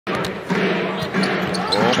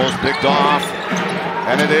Almost picked off.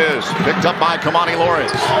 And it is picked up by Kamani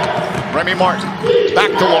Lawrence. Remy Martin back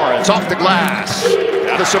to Lawrence off the glass.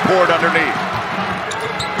 The support underneath.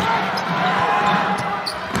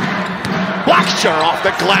 Blackshear off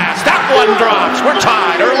the glass. That one drops. We're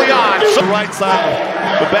tied early on. The right side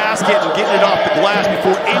of the basket and getting it off the glass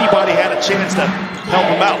before anybody had a chance to help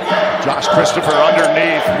him out. Josh Christopher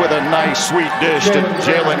underneath with a nice sweet dish to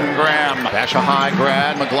Jalen Graham. Basha High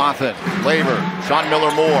grad McLaughlin. Laver. Sean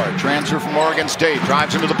Miller Moore. Transfer from Oregon State.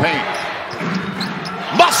 Drives into the paint.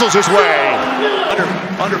 Muscles his way.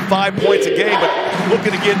 Under 5 points a game, but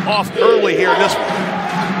looking to get off early here in this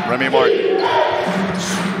one. Remy Martin.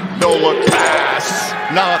 No look pass.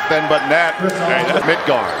 Nothing but net.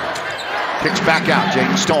 Midgard. Kicks back out.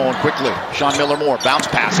 Jaden Stone quickly. Sean Miller Moore. Bounce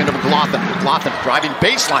pass into McLaughlin. McLaughlin driving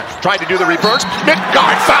baseline. Tried to do the reverse.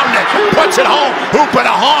 Midgard found it. Puts it home. Hoop and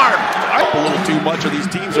a harm. A little too much of these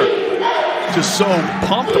teams are just so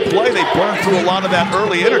pumped to play. They burned through a lot of that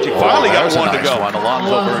early energy. Finally got one to go.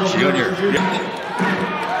 Alonzo Burns Jr.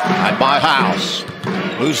 Right by House.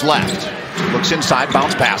 Moves left. Looks inside,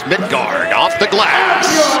 bounce pass. Midgard off the glass.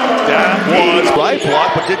 That was right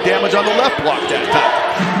block, but did damage on the left block that time.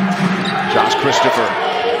 Josh Christopher.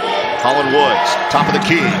 Holland Woods, top of the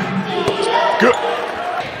key. Good.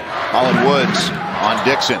 Holland Woods on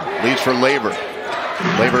Dixon. Leads for Laver.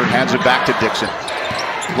 Laver hands it back to Dixon.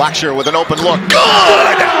 Blackshear with an open look.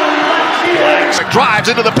 Good! Drives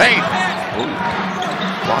into the paint. Ooh.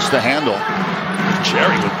 Lost the handle.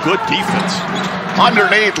 Jerry with good defense.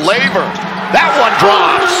 Underneath, Laver. That one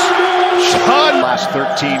drops. Sean. Last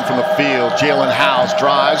 13 from the field. Jalen House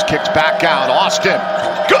drives, kicks back out. Austin.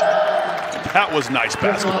 Good. That was nice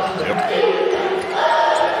basketball.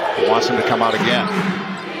 He wants him to come out again.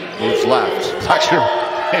 Moves left. Blackshear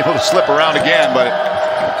able to slip around again, but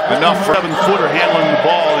enough for 7-footer handling the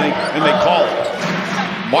ball, and they call it.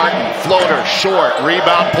 Martin, floater, short,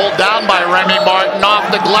 rebound pulled down by Remy Martin off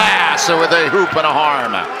the glass with a hoop and a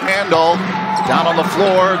harm. Handle down on the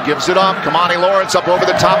floor, gives it up. Kamani Lawrence up over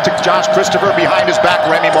the top to Josh Christopher. Behind his back,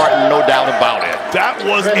 Remy Martin, no doubt about it. That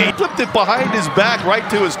was flipped it behind his back right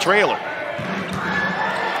to his trailer.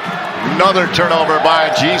 Another turnover by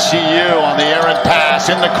GCU on the errant pass.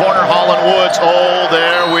 In the corner, Holland Woods. Oh,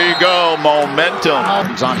 there we go. Momentum.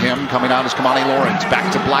 It's on him. Coming out is Kamani Lawrence.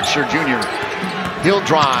 Back to Blackshear Jr. He'll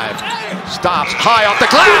drive. Stops high off the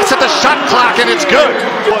glass at the shot clock, and it's good.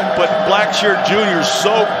 But Blackshear Jr. is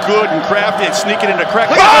so good and crafty at sneaking into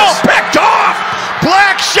crack. Oh, picked off!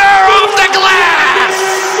 Blackshear off the glass!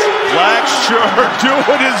 Blackshear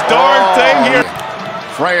doing his darn thing here.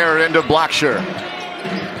 Frayer into Blackshear.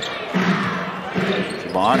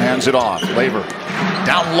 Vaughn hands it off. Laver.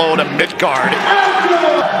 Down low to Midgard.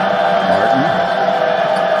 Martin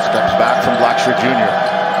steps back from Blackshear Jr.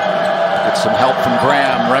 Gets some help from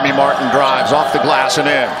Graham. Remy Martin drives off the glass and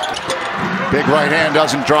in. Big right hand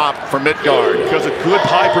doesn't drop for Midgard. Because of good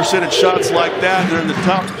high percentage shots like that, they're in the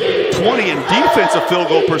top 20 in defensive field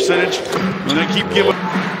goal percentage. And they keep giving.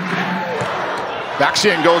 Backs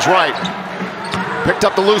in, goes right. Picked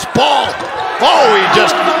up the loose ball. Oh, he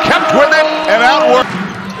just kept with it and outworked.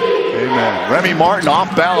 Amen. Remy Martin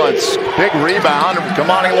off balance. Big rebound.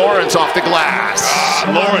 Kamani Lawrence off the glass.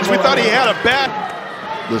 Lawrence, we thought he had a bad.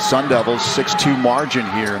 The Sun Devils 6-2 margin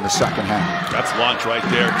here in the second half. That's launch right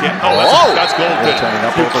there. That's goal. You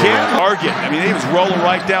can't argue. I mean, he was rolling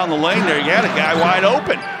right down the lane there. You had a guy wide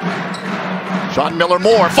open. Sean Miller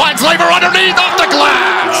Moore finds Laver underneath off the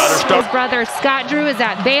glass. His brother Scott Drew is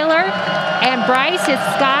at Baylor, and Bryce is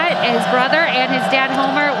Scott, his brother, and his dad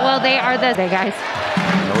Homer. Well, they are the guys.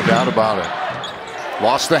 No doubt about it.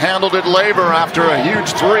 Lost the handle, did Laver after a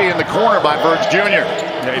huge three in the corner by Burns Jr.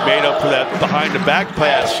 Yeah, he made up for that behind the back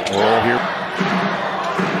pass. Oh, here.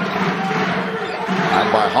 And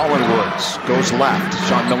by Holland Woods. Goes left.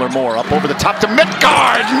 Sean Miller Moore up over the top to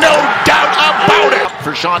Midgard. No doubt about it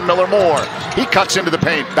for Sean Miller Moore. He cuts into the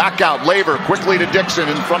paint. Back out. Laver quickly to Dixon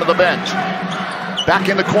in front of the bench. Back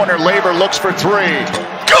in the corner. Laver looks for three.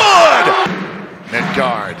 Good!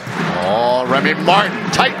 Midgard. Oh, Remy Martin.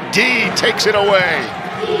 Tight D takes it away.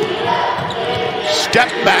 Step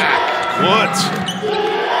back. Woods.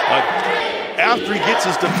 After he gets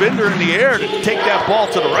his defender in the air to take that ball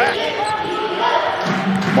to the rack.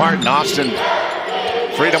 Martin, Austin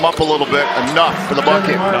freed him up a little bit. Enough for the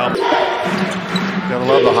bucket. Gotta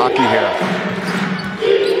love the hockey here.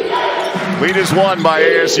 Lead is won by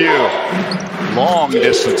ASU. Long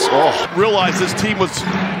distance. Oh. Realized this team was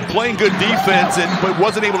playing good defense but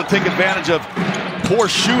wasn't able to take advantage of poor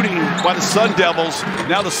shooting by the Sun Devils.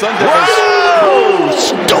 Now the Sun Devils. Whoa!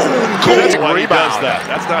 Stone cold That's why he does rebound. that.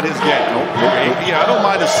 That's not his game. Yeah, I don't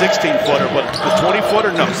mind the 16-footer, but the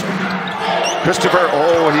 20-footer, no. Christopher,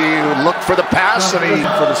 he looked for the pass, and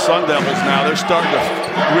For the Sun Devils now, they're starting to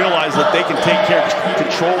realize that they can take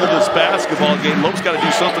control of this basketball game. Lope's got to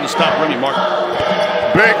do something to stop Remy Martin.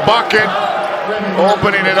 big bucket,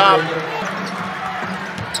 opening it up.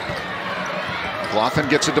 McLaughlin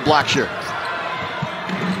gets it to Blackshear.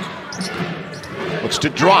 Looks to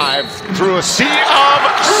drive through a sea of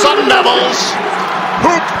Sun Devils.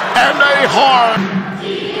 Hoop and a horn.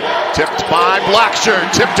 Tipped by Blackshear.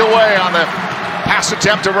 Tipped away on the pass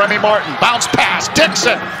attempt to Remy Martin. Bounce pass.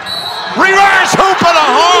 Dixon. Reverse hoop and a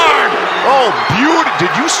horn. Oh, beauty.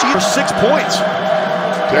 Did you see? For 6 points.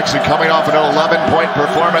 Dixon coming off an 11-point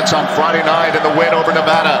performance on Friday night in the win over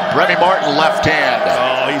Nevada. Remy Martin left hand.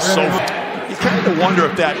 Oh, he's so... You kind of wonder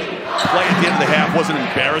if that play at the end of the half wasn't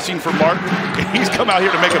embarrassing for Martin. He's come out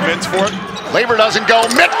here to make amends for it. Labor doesn't go.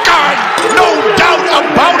 Midgard, no doubt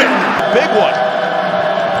about it. Big one.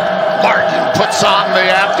 Martin puts on the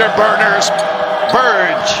afterburners.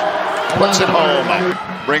 Burge puts it home.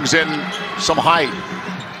 Brings in some height.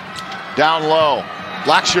 Down low.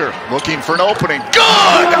 Blackshear looking for an opening.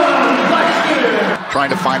 Good! Trying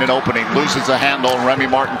to find an opening. Loses the handle. Remy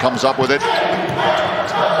Martin comes up with it.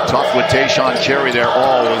 Tough with Tayshaun Cherry there.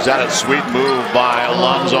 Oh, was that a sweet move by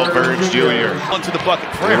Alonzo Burge Jr. Onto the bucket.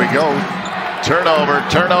 Here we go. Turnover,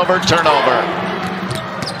 turnover, turnover.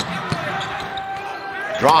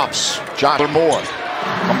 Drops. Josh Moore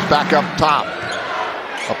comes back up top.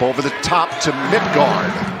 Up over the top to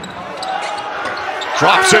Midgard.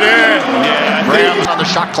 Drops it in. Yeah, Graham's on the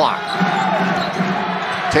shot clock.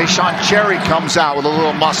 Tayshaun Cherry comes out with a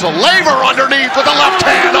little muscle. Laver underneath with the left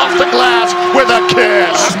hand off the glass with a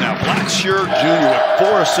kiss. Now Blackshear Jr. with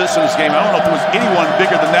 4 assists in this game. I don't know if there was anyone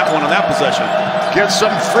bigger than that one on that possession. Gets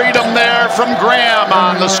some freedom there from Graham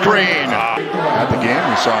on the screen. At the game,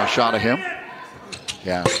 we saw a shot of him.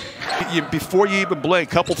 Yeah. Before you even blink,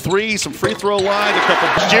 couple threes, some free throw line, a couple.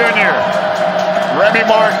 Junior. Remy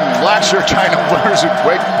Martin. Blackshear trying to work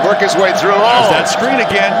his way through. There's Oh, that screen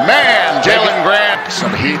again. man, Jalen Grant.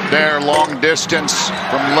 Some heat there, long distance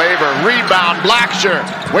from Laver. Rebound, Blackshear.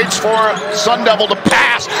 Waits for Sun Devil to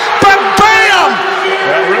pass. But bam!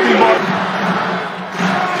 Remy Martin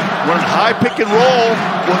running high pick and roll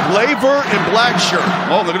with Laver and Blackshear.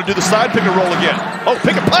 Oh, they're going to do the side pick and roll again. Oh,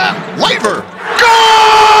 pick and pop. Laver.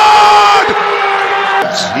 Good!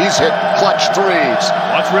 He's hit clutch threes.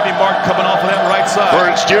 Watch Remy Martin coming off of that right side.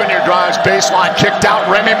 Burge Jr. drives baseline, kicked out.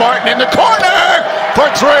 Remy Martin in the corner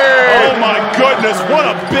for 3. Oh my goodness, what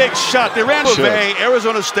a big shot. They ran Bay,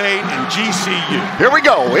 Arizona State, and GCU. Here we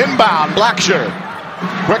go, inbound, Blackshear.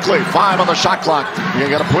 Quickly, 5 on the shot clock. You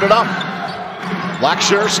gotta put it up.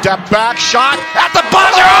 Blackshear, step back, shot at the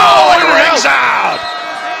buzzer. Oh, it rings out.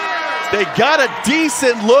 They got a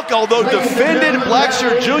decent look, although defended.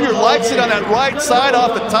 Blackshear Jr. likes it on that right side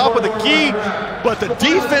off the top of the key, but the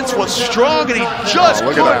defense was strong and he just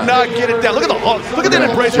could not get it down. Look at that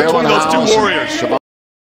embrace between those two warriors.